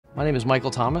My name is Michael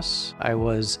Thomas. I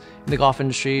was in the golf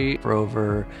industry for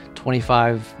over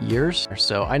 25 years or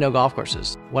so. I know golf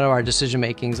courses. One of our decision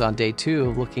makings on day 2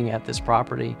 of looking at this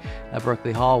property at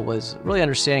Berkeley Hall was really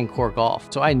understanding core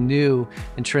golf. So I knew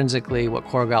intrinsically what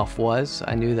core golf was.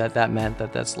 I knew that that meant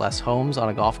that that's less homes on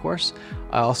a golf course.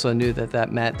 I also knew that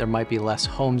that meant there might be less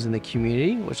homes in the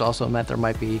community, which also meant there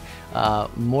might be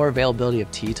more availability of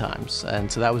tee times. And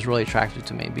so that was really attractive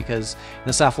to me because in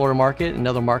the South Florida market and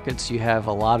other markets, you have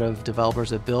a lot of developers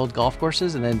that build golf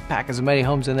courses and then pack as many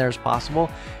homes in there as possible.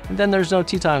 And then there's no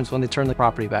tee times when they turn the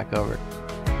property back over.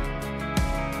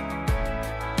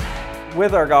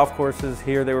 With our golf courses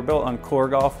here, they were built on core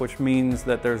golf, which means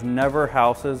that there's never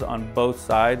houses on both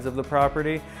sides of the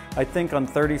property. I think on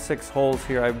 36 holes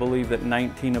here, I believe that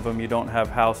 19 of them you don't have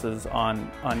houses on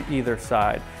either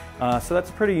side. So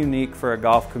that's pretty unique for a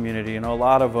golf community. You know, a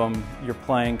lot of them you're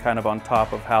playing kind of on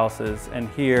top of houses, and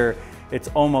here it's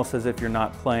almost as if you're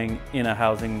not playing in a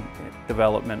housing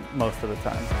development most of the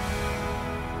time.